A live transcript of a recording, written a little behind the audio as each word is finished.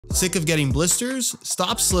Sick of getting blisters?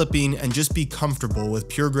 Stop slipping and just be comfortable with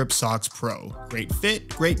Pure Grip Socks Pro. Great fit,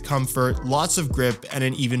 great comfort, lots of grip, and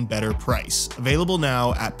an even better price. Available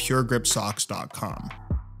now at puregripsocks.com.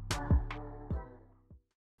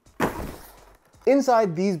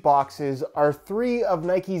 Inside these boxes are 3 of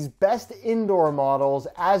Nike's best indoor models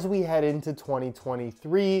as we head into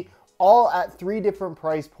 2023, all at 3 different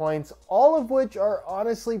price points, all of which are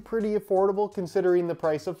honestly pretty affordable considering the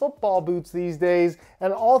price of football boots these days,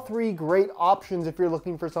 and all 3 great options if you're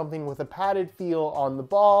looking for something with a padded feel on the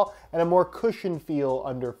ball and a more cushioned feel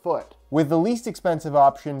underfoot. With the least expensive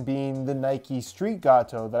option being the Nike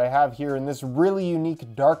StreetGato that I have here in this really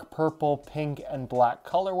unique dark purple, pink, and black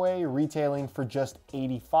colorway, retailing for just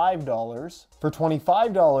 $85. For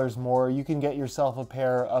 $25 more, you can get yourself a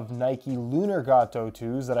pair of Nike Lunar Gato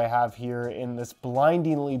 2s that I have here in this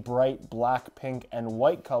blindingly bright black, pink, and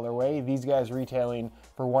white colorway. These guys retailing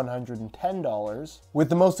for $110. With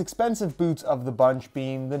the most expensive boots of the bunch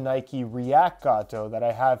being the Nike React Gato that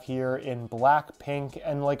I have here in black, pink,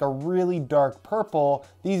 and like a really dark purple,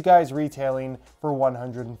 these guys retailing for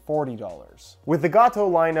 $140. With the Gato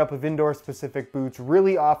lineup of indoor specific boots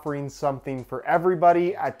really offering something for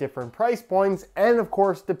everybody at different price points, and of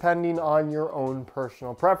course depending on your own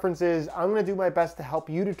personal preferences, I'm going to do my best to help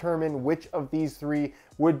you determine which of these 3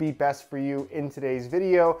 would be best for you in today's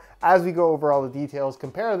video as we go over all the details,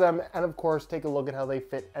 compare them, and of course take a look at how they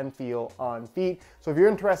fit and feel on feet. So if you're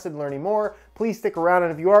interested in learning more, please stick around,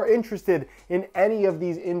 and if you are interested in any of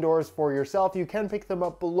these indoors for yourself, you can pick them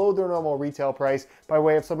up below their normal retail price by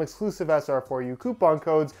way of some exclusive SR4U coupon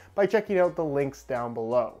codes by checking out the links down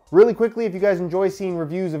below. Really quickly, if you guys enjoy seeing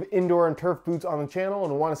reviews of indoor and turf boots on the channel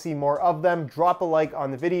and want to see more of them, drop a like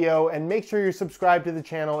on the video and make sure you're subscribed to the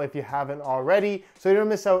channel if you haven't already so you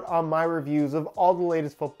don't miss out on my reviews of all the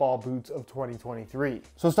latest football boots of 2023.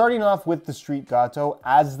 So starting off with the StreetGato,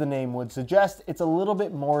 as the name would suggest, it's a little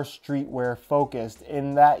bit more streetwear focused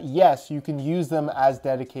in that, yes, you can use them as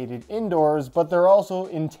dedicated indoors, but they're also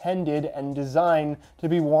intended and designed to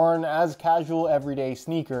be worn as casual everyday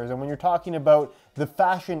sneakers. And when you're talking about the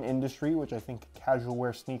fashion industry, which I think casual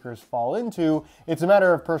wear sneakers fall into, it's a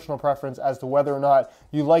matter of personal preference as to whether or not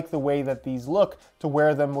you like the way that these look to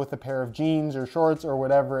wear them with a pair of jeans or shorts or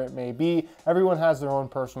whatever it may be. Everyone has their own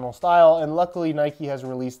personal style, and luckily Nike has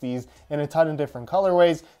released these in a ton of different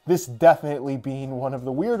colorways, this definitely being one of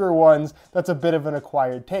the weirder ones that's a bit of an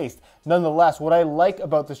acquired taste. Nonetheless, what I like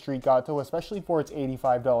about the StreetGato, especially for its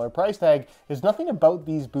 $85 price tag, is nothing about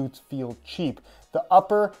these boots feel cheap. The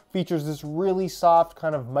upper features this really soft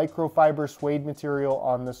kind of microfiber suede material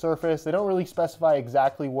on the surface. They don't really specify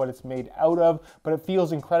exactly what it's made out of, but it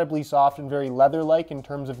feels incredibly soft and very leather-like in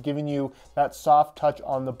terms of giving you that soft touch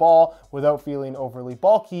on the ball without feeling overly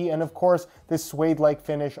bulky. And of course, this suede-like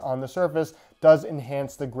finish on the surface does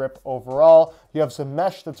enhance the grip overall. You have some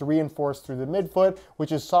mesh that's reinforced through the midfoot,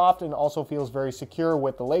 which is soft and also feels very secure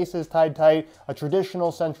with the laces tied tight, a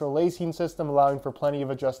traditional central lacing system allowing for plenty of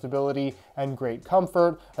adjustability and great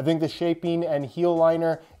comfort. I think the shaping and heel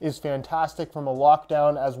liner is fantastic from a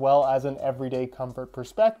lockdown as well as an everyday comfort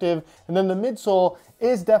perspective. And then the midsole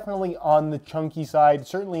is definitely on the chunky side,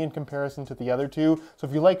 certainly in comparison to the other 2. So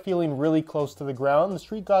if you like feeling really close to the ground, the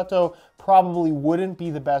StreetGato probably wouldn't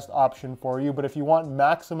be the best option for you, but if you want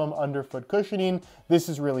maximum underfoot cushioning, this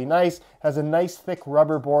is really nice. It has a nice thick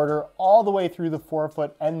rubber border all the way through the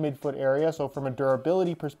forefoot and midfoot area, so from a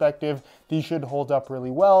durability perspective, these should hold up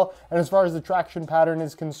really well. And as far as the traction pattern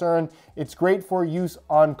is concerned, it's great for use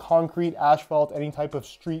on concrete, asphalt, any type of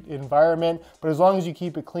street environment, but as long as you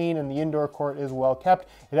keep it clean and the indoor court is well kept,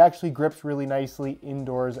 it actually grips really nicely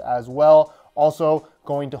indoors as well. Also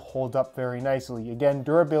going to hold up very nicely. Again,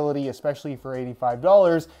 durability, especially for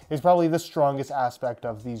 $85, is probably the strongest aspect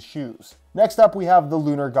of these shoes. Next up, we have the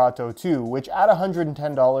Lunar Gato 2, which at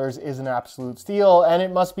 $110 is an absolute steal, and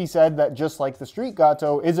it must be said that just like the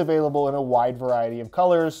StreetGato, is available in a wide variety of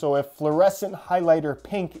colors, so if fluorescent highlighter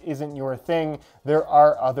pink isn't your thing, there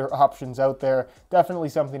are other options out there. Definitely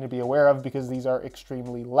something to be aware of because these are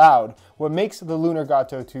extremely loud. What makes the Lunar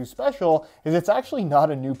Gato 2 special is it's actually not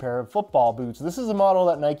a new pair of football boots. This is a model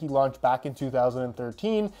that Nike launched back in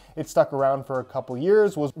 2013. It stuck around for a couple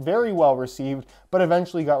years, was very well received, but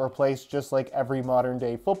eventually got replaced just like every modern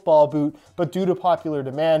day football boot. But due to popular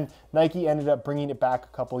demand, Nike ended up bringing it back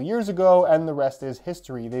a couple years ago, and the rest is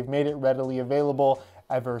history. They've made it readily available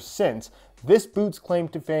ever since. This boot's claim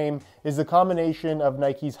to fame is the combination of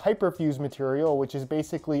Nike's Hyperfuse material, which is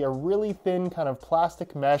basically a really thin kind of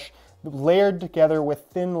plastic mesh layered together with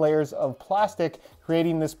thin layers of plastic,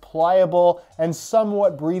 creating this pliable and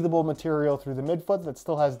somewhat breathable material through the midfoot that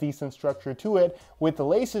still has decent structure to it with the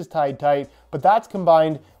laces tied tight, but that's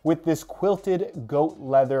combined with this quilted goat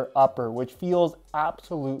leather upper, which feels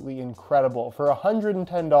absolutely incredible. For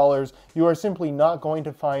 $110, you are simply not going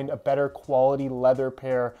to find a better quality leather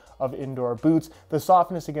pair of indoor boots. The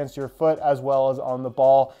softness against your foot as well as on the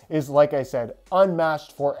ball is, like I said,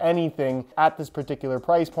 unmatched for anything at this particular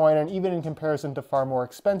price point, and even in comparison to far more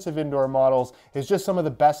expensive indoor models, is just some of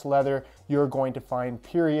the best leather you're going to find,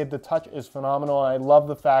 period. The touch is phenomenal, and I love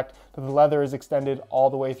the fact that the leather is extended all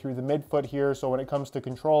the way through the midfoot here, so when it comes to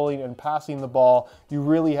controlling and passing the ball, you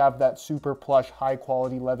really have that super plush, high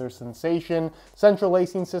quality leather sensation. Central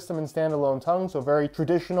lacing system and standalone tongue, so very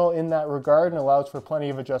traditional in that regard and allows for plenty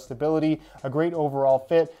of adjustability. A great overall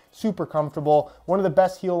fit, super comfortable. One of the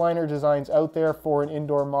best heel liner designs out there for an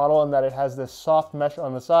indoor model, in that it has this soft mesh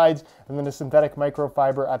on the sides and then a synthetic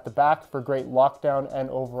microfiber at the back for great lockdown and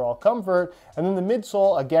overall comfort. And then the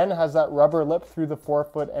midsole again has that rubber lip through the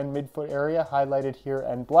forefoot and midfoot area, highlighted here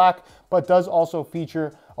in black, but does also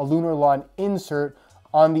feature a Lunar Lawn insert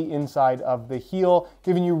on the inside of the heel,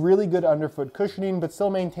 giving you really good underfoot cushioning, but still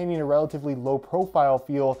maintaining a relatively low profile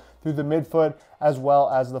feel through the midfoot as well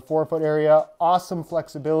as the forefoot area. Awesome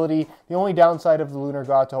flexibility. The only downside of the Lunar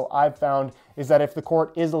Gato I've found is that if the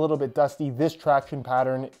court is a little bit dusty, this traction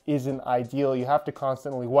pattern isn't ideal. You have to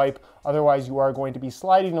constantly wipe, otherwise you are going to be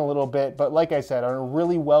sliding a little bit, but like I said, on a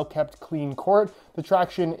really well-kept, clean court, the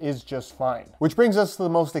traction is just fine. Which brings us to the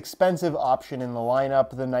most expensive option in the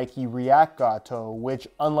lineup, the Nike React Gato, which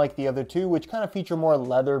unlike the other two, which kind of feature more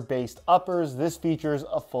leather-based uppers, this features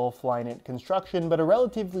a full Flyknit construction, but a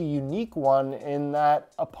relatively unique one in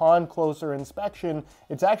that upon closer inspection,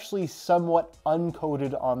 it's actually somewhat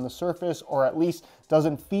uncoated on the surface, or at least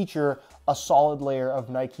doesn't feature a solid layer of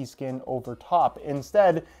Nike skin over top.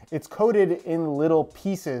 Instead, it's coated in little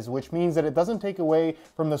pieces, which means that it doesn't take away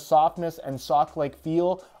from the softness and sock-like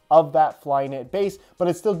feel of that Flyknit base, but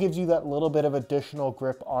it still gives you that little bit of additional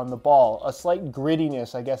grip on the ball. A slight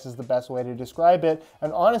grittiness, I guess, is the best way to describe it.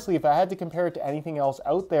 And honestly, if I had to compare it to anything else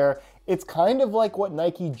out there, it's kind of like what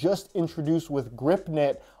Nike just introduced with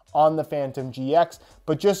GripKnit on the Phantom GX,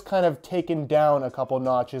 but just kind of taken down a couple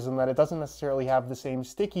notches, in that it doesn't necessarily have the same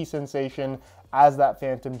sticky sensation as that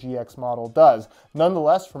Phantom GX model does.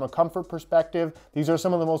 Nonetheless, from a comfort perspective, these are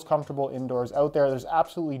some of the most comfortable indoors out there. There's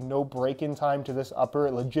absolutely no break-in time to this upper.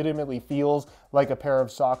 It legitimately feels like a pair of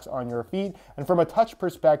socks on your feet. And from a touch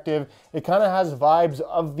perspective, it kind of has vibes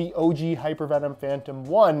of the OG Hypervenom Phantom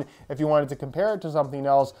 1, if you wanted to compare it to something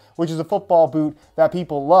else, which is a football boot that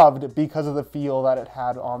people loved because of the feel that it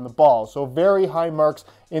had on the ball. So very high marks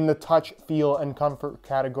in the touch, feel, and comfort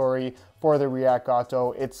category for the React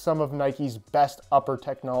Gato. It's some of Nike's best upper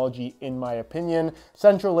technology in my opinion.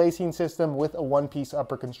 Central lacing system with a one-piece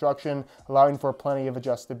upper construction, allowing for plenty of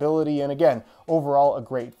adjustability, and again, overall a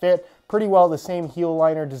great fit. Pretty well the same heel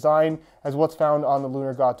liner design as what's found on the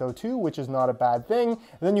Lunar Gato 2, which is not a bad thing.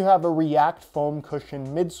 And then you have a React foam cushion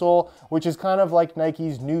midsole, which is kind of like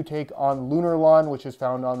Nike's new take on Lunar Lawn, which is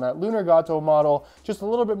found on that Lunar Gato model, just a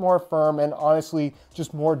little bit more firm and honestly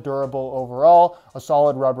just more durable overall. A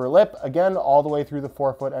solid rubber lip, again, all the way through the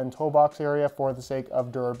forefoot and toe box area for the sake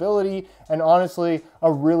of durability, and honestly,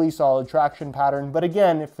 a really solid traction pattern. But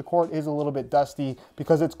again, if the court is a little bit dusty,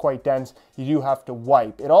 because it's quite dense, you do have to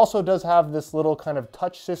wipe. It also does have this little kind of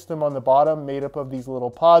touch system on the bottom made up of these little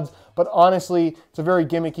pods, but honestly, it's a very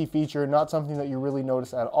gimmicky feature, not something that you really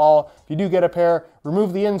notice at all. If you do get a pair,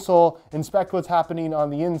 remove the insole, inspect what's happening on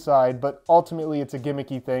the inside, but ultimately it's a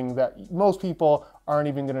gimmicky thing that most people aren't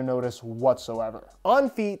even going to notice whatsoever. On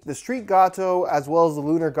feet, the StreetGato as well as the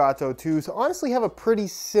Lunar Gato 2 honestly have a pretty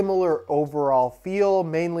similar overall feel,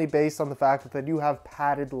 mainly based on the fact that they do have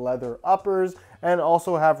padded leather uppers and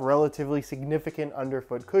also have relatively significant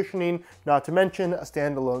underfoot cushioning, not to mention a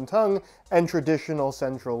standalone tongue and traditional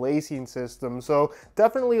central lacing system. So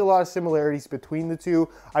definitely a lot of similarities between the two.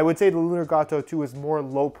 I would say the Lunar Gato 2 is more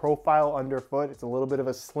low profile underfoot. It's a little bit of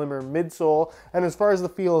a slimmer midsole. And as far as the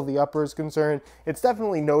feel of the upper is concerned, it's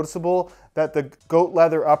definitely noticeable that the goat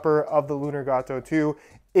leather upper of the Lunar Gato 2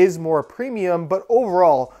 is more premium, but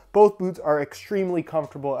overall, both boots are extremely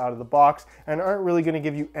comfortable out of the box and aren't really going to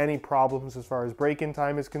give you any problems as far as break-in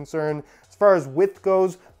time is concerned. As far as width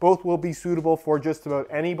goes, both will be suitable for just about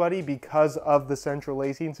anybody because of the central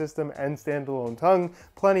lacing system and standalone tongue.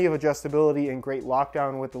 Plenty of adjustability and great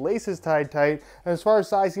lockdown with the laces tied tight. And as far as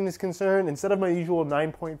sizing is concerned, instead of my usual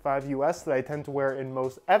 9.5 US that I tend to wear in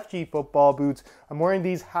most FG football boots, I'm wearing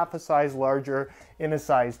these half a size larger in a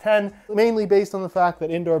size 10, mainly based on the fact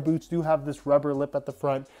that indoor boots do have this rubber lip at the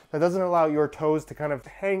front that doesn't allow your toes to kind of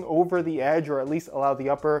hang over the edge, or at least allow the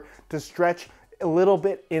upper to stretch a little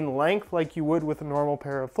bit in length like you would with a normal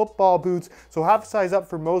pair of football boots. So half size up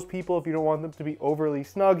for most people, if you don't want them to be overly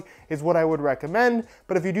snug, is what I would recommend.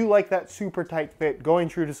 But if you do like that super tight fit, going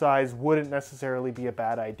true to size wouldn't necessarily be a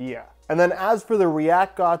bad idea. And then as for the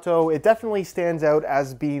React Gato, it definitely stands out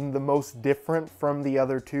as being the most different from the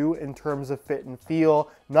other two in terms of fit and feel,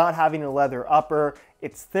 not having a leather upper.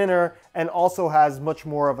 It's thinner and also has much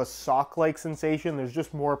more of a sock-like sensation. There's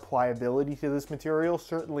just more pliability to this material,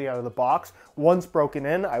 certainly out of the box. Once broken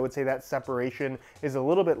in, I would say that separation is a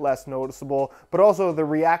little bit less noticeable, but also the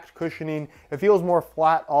React cushioning, it feels more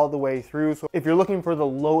flat all the way through. So if you're looking for the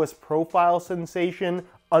lowest profile sensation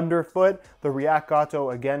underfoot, the React Gato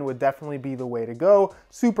again would definitely be the way to go.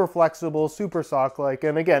 Super flexible, super sock-like,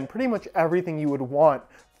 and again, pretty much everything you would want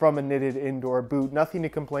from a knitted indoor boot. Nothing to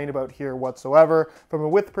complain about here whatsoever. From a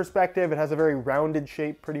width perspective, it has a very rounded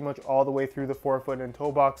shape pretty much all the way through the forefoot and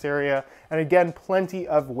toe box area. And again, plenty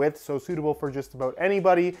of width, so suitable for just about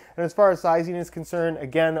anybody. And as far as sizing is concerned,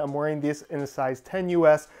 again, I'm wearing this in a size 10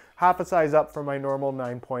 US, half a size up from my normal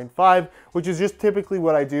 9.5, which is just typically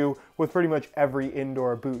what I do with pretty much every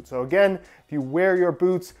indoor boot. So again, if you wear your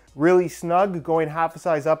boots really snug, going half a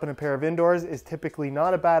size up in a pair of indoors is typically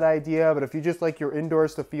not a bad idea, but if you just like your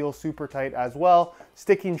indoors to feel super tight as well,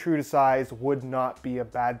 sticking true to size would not be a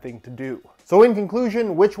bad thing to do. So in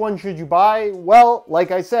conclusion, which one should you buy? Well,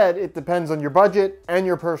 like I said, it depends on your budget and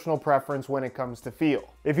your personal preference when it comes to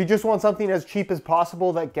feel. If you just want something as cheap as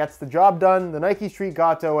possible that gets the job done, the Nike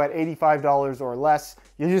StreetGato at $85 or less,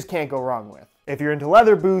 you just can't go wrong with. If you're into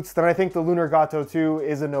leather boots, then I think the Lunar Gato 2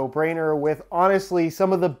 is a no-brainer with honestly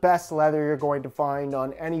some of the best leather you're going to find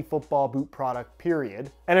on any football boot product,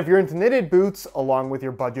 period. And if you're into knitted boots, along with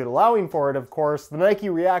your budget allowing for it, of course, the Nike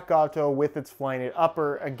React Gato with its Flyknit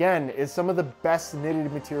upper, again, is some of the best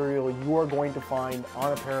knitted material you are going to find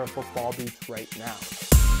on a pair of football boots right now.